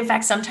work. And in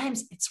fact,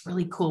 sometimes it's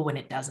really cool when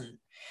it doesn't,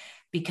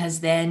 because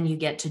then you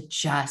get to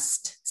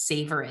just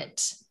savor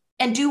it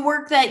and do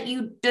work that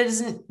you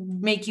doesn't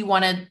make you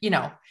want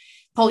to,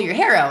 pull your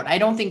hair out. I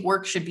don't think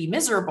work should be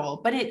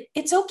miserable, but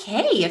it's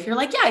okay if you're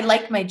like, yeah, I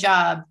like my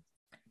job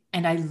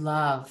and I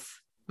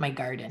love my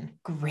garden.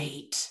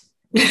 Great.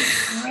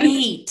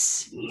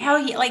 Great. How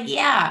you like,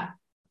 yeah.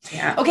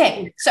 Yeah.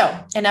 Okay.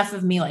 So enough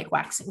of me like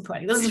waxing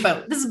poetic. This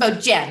is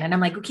about Jen. And I'm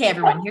like, okay,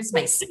 everyone, here's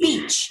my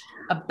speech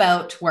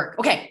about work.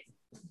 Okay.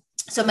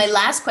 So my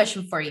last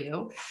question for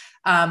you,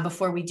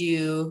 before we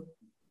do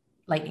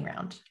lightning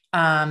round,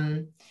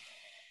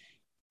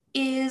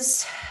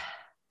 is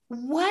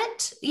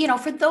what,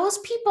 for those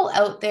people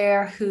out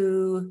there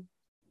who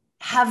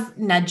have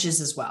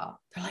nudges as well,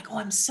 they're like, oh,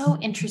 I'm so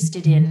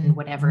interested in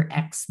whatever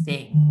X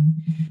thing.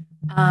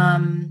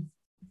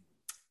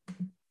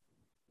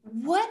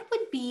 What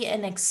would be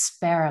an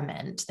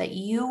experiment that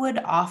you would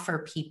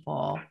offer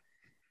people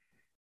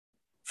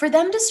for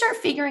them to start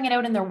figuring it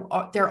out in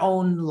their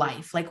own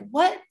life, like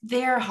what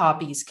their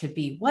hobbies could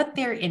be, what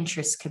their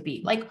interests could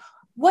be, like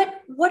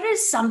what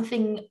is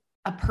something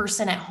a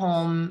person at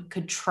home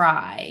could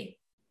try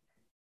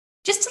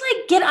just to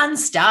like get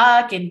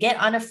unstuck and get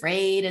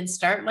unafraid and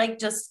start like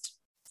just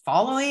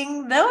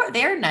following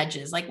their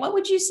nudges? Like, what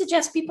would you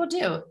suggest people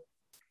do?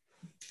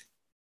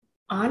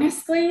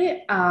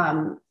 Honestly,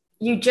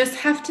 you just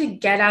have to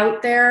get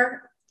out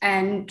there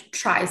and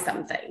try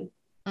something.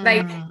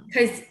 Like,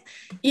 because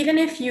even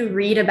if you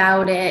read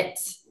about it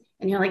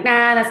and you're like,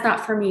 nah, that's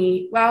not for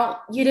me.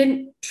 Well, you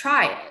didn't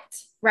try it,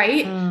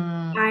 right?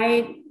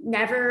 I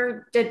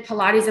never did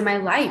Pilates in my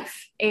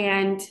life.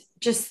 And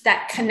just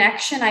that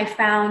connection I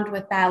found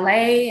with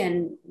ballet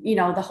and,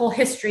 the whole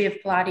history of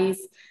Pilates,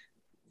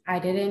 I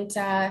didn't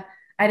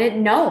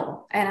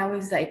know. And I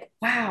was like,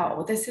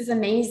 wow, this is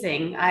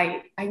amazing.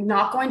 I'm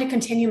not going to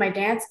continue my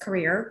dance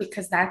career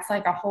because that's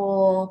like a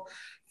whole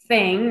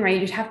thing,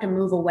 right? You'd have to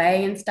move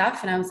away and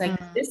stuff. And I was like,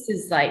 this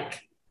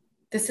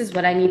is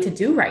what I need to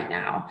do right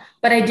now.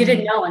 But I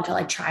didn't know until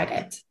I tried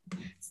it.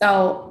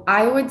 So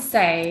I would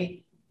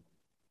say,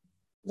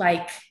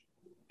 like,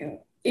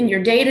 in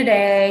your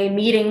day-to-day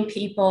meeting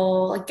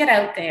people, like get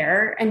out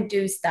there and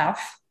do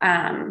stuff.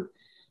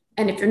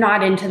 And if you're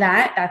not into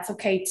that, that's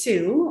okay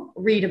too.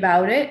 Read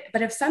about it.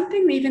 But if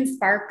something even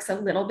sparks a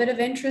little bit of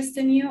interest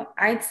in you,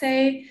 I'd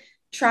say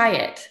try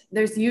it.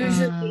 There's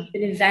usually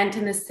an event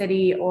in the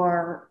city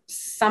or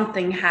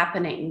something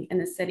happening in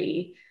the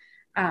city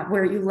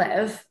where you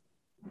live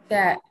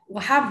that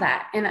will have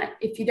that. And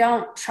if you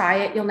don't try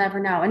it, you'll never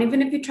know. And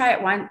even if you try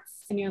it once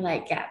and you're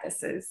like, yeah,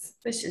 this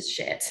is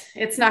shit.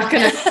 It's not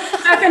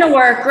gonna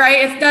work,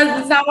 right?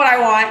 It's not what I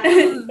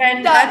want.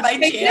 Then not my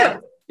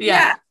jam.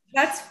 Yeah.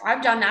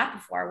 I've done that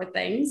before with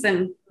things.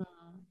 And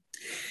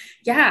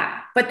yeah,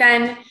 but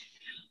then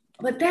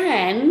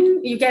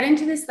you get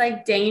into this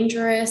like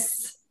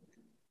dangerous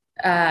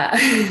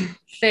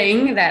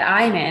thing that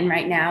I'm in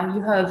right now.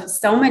 You have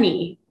so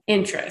many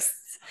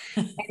interests.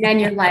 And then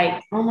you're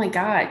like, oh my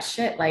God,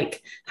 shit.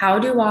 Like,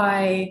 what do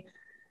I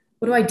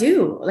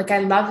do? Like, I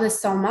love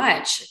this so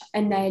much.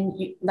 And then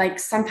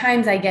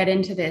sometimes I get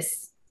into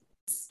this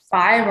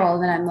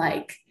spiral and I'm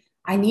like,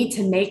 I need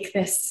to make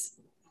this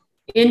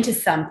into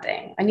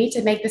something. I need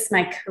to make this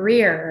my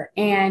career.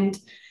 And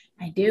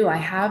I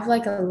have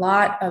like a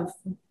lot of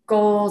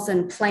goals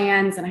and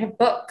plans, and I have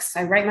books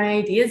I write my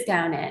ideas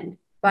down in,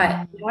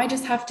 but I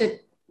just have to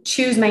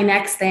choose my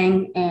next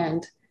thing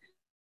and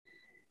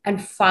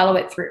follow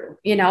it through,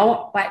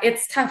 but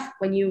it's tough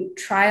when you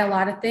try a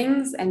lot of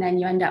things and then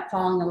you end up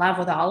falling in love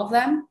with all of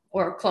them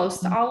or close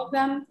to all of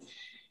them.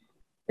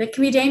 It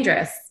can be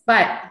dangerous,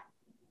 but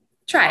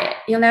try it.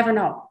 You'll never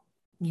know.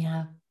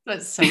 Yeah,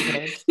 that's so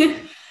good.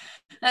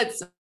 That's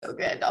so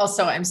good.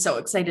 Also, I'm so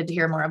excited to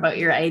hear more about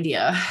your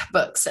idea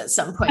books at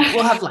some point.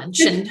 We'll have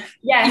lunch and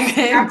you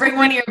can bring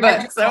one of your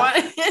books.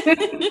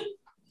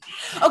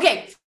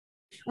 Okay.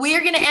 We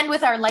are going to end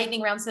with our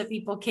lightning round so that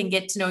people can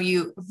get to know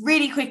you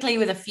really quickly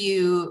with a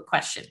few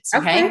questions.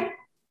 Okay.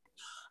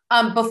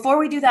 Before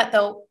we do that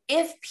though,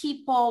 if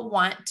people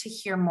want to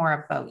hear more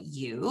about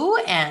you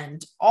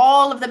and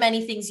all of the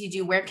many things you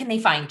do, where can they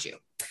find you?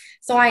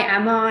 So I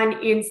am on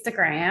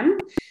Instagram.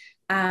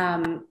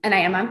 And I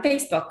am on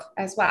Facebook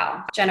as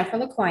well, Jennifer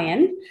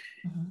Lakhoian.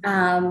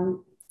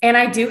 And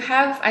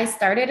I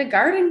started a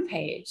garden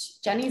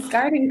page, Jenny's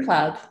Garden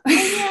Club.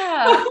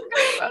 Oh,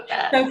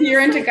 yeah. So if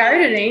you're into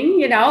gardening,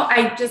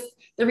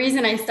 the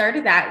reason I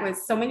started that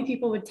was so many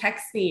people would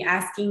text me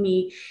asking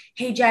me,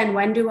 hey, Jen,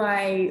 when do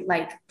I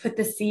like put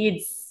the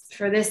seeds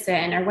for this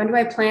in? Or when do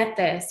I plant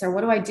this? Or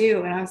what do I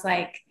do? And I was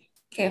like,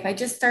 okay, if I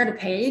just start a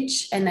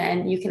page and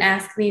then you can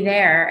ask me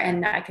there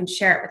and I can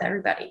share it with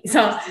everybody.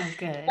 So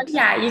good.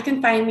 Yeah, you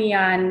can find me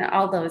on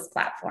all those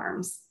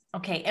platforms.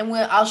 Okay. And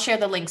I'll share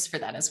the links for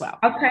that as well.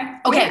 Okay.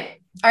 Okay. Yeah.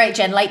 All right,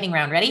 Jen, lightning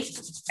round. Ready?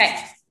 Okay.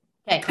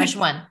 Okay. Question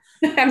 1.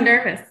 I'm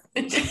nervous.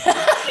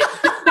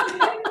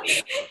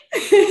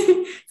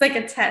 It's like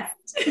a test.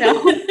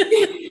 No.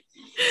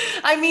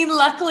 I mean,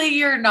 luckily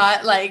you're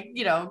not like,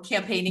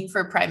 campaigning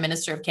for Prime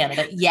Minister of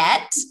Canada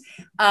yet.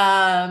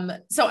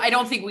 So I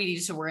don't think we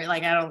need to worry.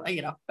 Like,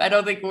 I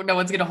don't think no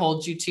one's going to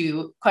hold you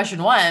to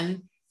question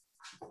 1,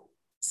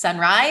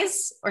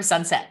 sunrise or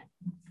sunset?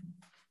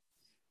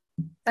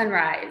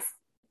 Sunrise.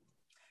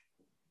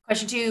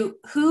 Question 2,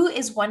 who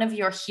is one of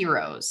your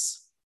heroes?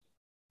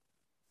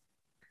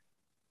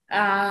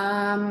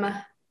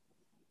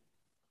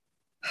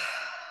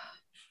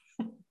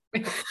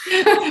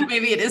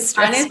 Maybe it is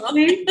stressful.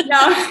 Honestly, no,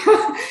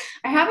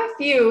 I have a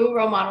few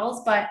role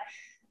models, but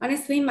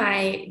honestly,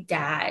 my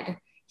dad,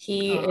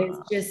 he is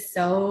just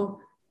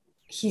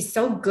he's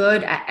so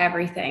good at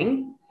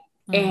everything.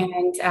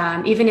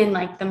 And even in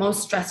like the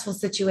most stressful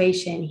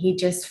situation, he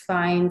just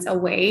finds a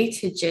way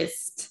to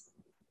just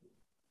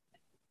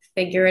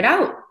figure it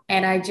out.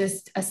 And I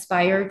just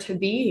aspire to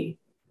be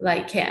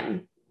like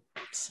him.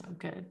 So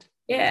good.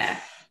 Yeah.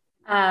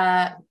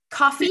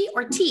 Coffee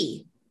or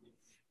tea?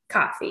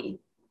 Coffee.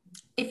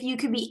 If you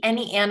could be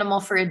any animal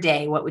for a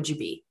day, what would you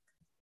be?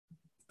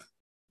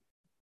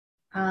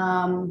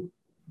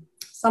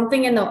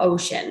 Something in the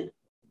ocean.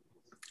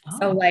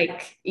 So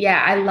like,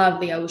 yeah, I love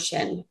the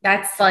ocean.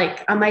 That's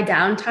like on my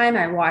downtime,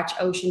 I watch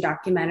ocean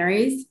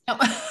documentaries.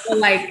 So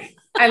like,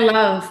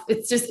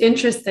 it's just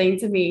interesting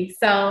to me.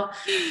 So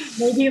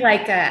maybe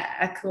like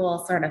a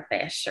cool sort of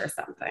fish or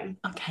something.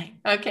 Okay.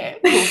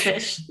 Cool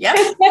fish. Yep.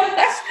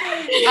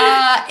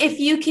 If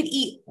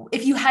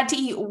you had to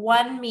eat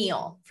one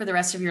meal for the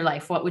rest of your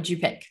life, what would you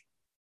pick?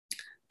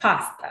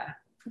 Pasta.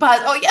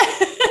 Oh yeah.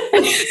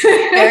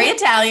 Very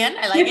Italian.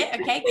 I like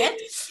it. Okay, good.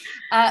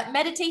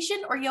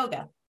 Meditation or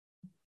yoga?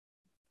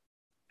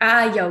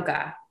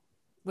 Yoga.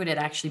 Would it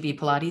actually be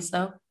Pilates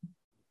though?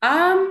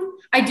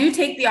 I do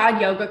take the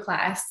odd yoga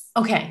class.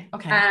 Okay.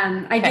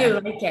 I do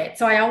like it.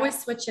 So I always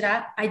switch it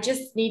up. I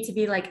just need to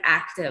be like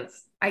active.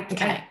 I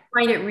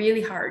find it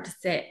really hard to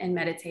sit and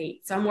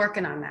meditate. So I'm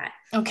working on that.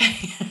 Okay.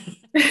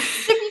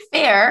 To be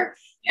fair,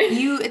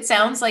 it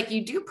sounds like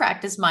you do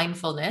practice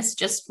mindfulness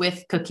just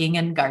with cooking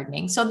and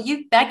gardening. So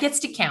that gets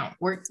to count.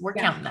 We're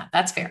counting that.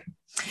 That's fair.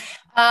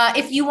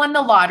 If you won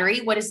the lottery,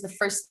 what is the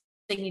first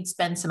thing you'd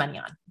spend some money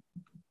on?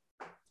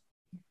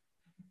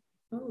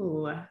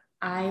 Oh,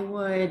 I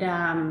would,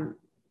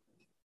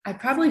 I'd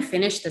probably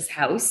finish this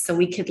house so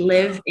we could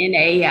live in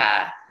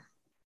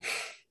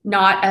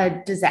not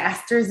a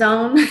disaster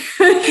zone.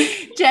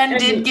 Jen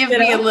did give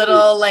me a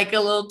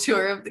little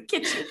tour of the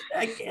kitchen.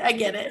 I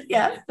get it.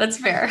 Yeah, that's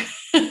fair.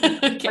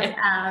 Okay.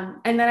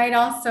 And then I'd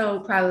also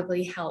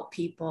probably help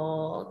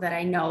people that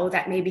I know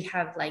that maybe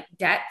have like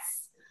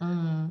debts.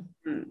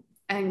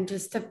 And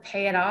just to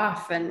pay it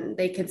off and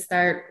they could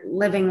start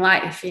living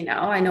life.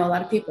 I know a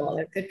lot of people,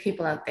 there are good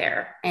people out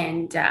there,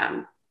 and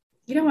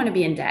you don't want to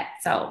be in debt.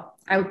 So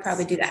I would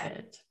probably do that.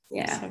 Good.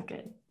 Yeah. So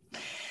good.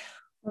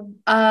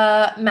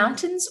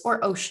 Mountains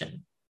or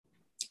ocean?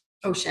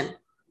 Ocean.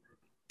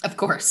 Of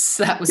course.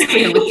 That was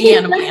clear with the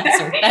animal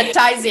answer. That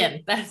ties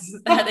in. That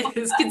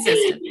is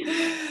consistent.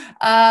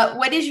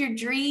 What is your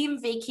dream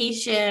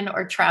vacation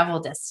or travel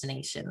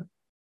destination?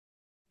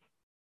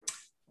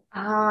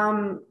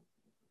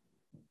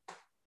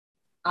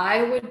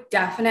 I would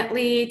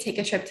definitely take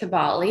a trip to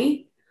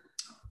Bali.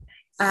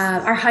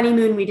 Our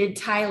honeymoon, we did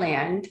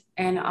Thailand,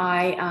 and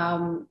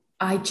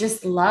I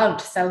just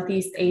loved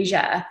Southeast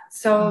Asia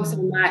so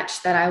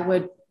much that I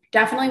would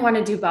definitely want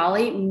to do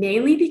Bali,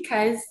 mainly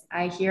because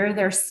I hear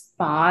their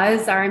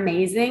spas are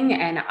amazing,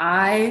 and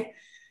I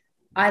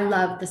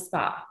love the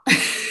spa.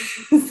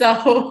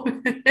 So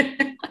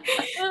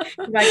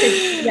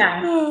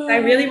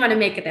I really want to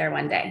make it there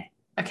one day.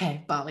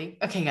 Okay, Bali.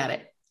 Okay, got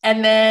it.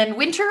 And then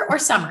winter or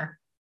summer?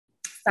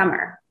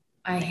 Summer.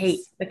 I hate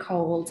the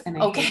cold and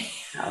I hate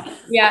snow.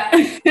 Yeah.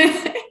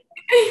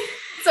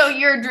 So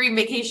your dream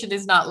vacation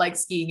is not like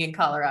skiing in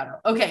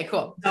Colorado. Okay,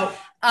 cool. Nope.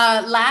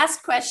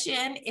 Last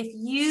question. If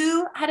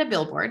you had a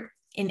billboard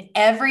in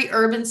every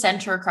urban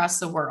center across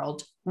the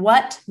world,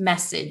 what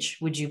message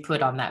would you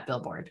put on that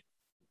billboard?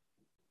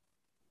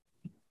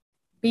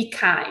 Be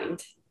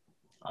kind.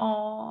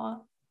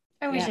 Oh,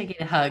 I wish I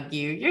could hug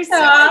you. You're so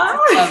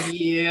I love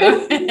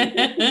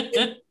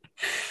you.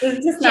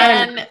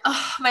 Jen,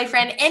 my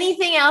friend,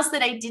 anything else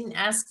that I didn't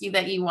ask you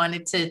that you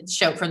wanted to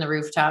shout from the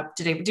rooftop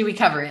today? Did we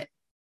cover it?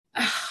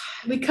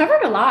 We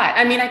covered a lot.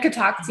 I mean, I could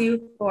talk to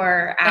you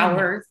for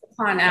hours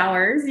upon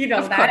hours,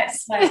 that.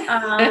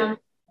 But,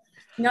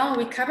 no,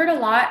 we covered a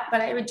lot,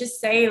 but I would just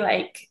say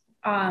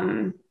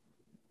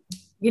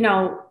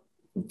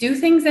do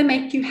things that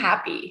make you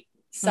happy.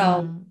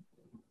 So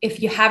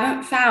if you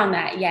haven't found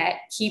that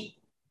yet, keep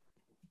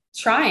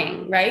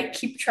trying, right?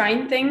 Keep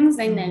trying things,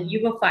 and then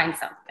you will find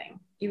something.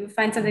 You will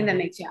find something that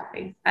makes you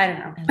happy. I don't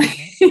know. I love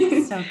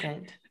it. So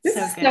good. This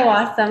is so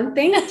awesome.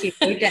 Thank you,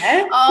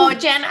 Jen. Oh,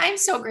 Jen, I'm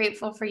so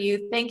grateful for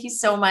you. Thank you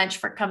so much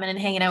for coming and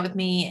hanging out with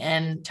me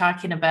and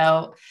talking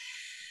about,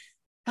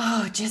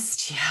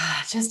 just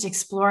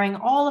exploring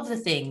all of the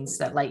things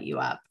that light you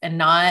up and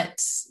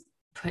not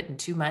putting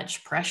too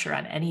much pressure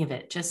on any of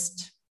it.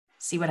 Just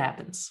see what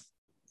happens.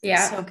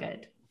 Yeah. So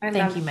good.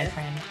 Thank you, my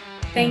friend.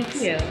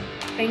 Thank you.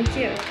 Thank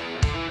you.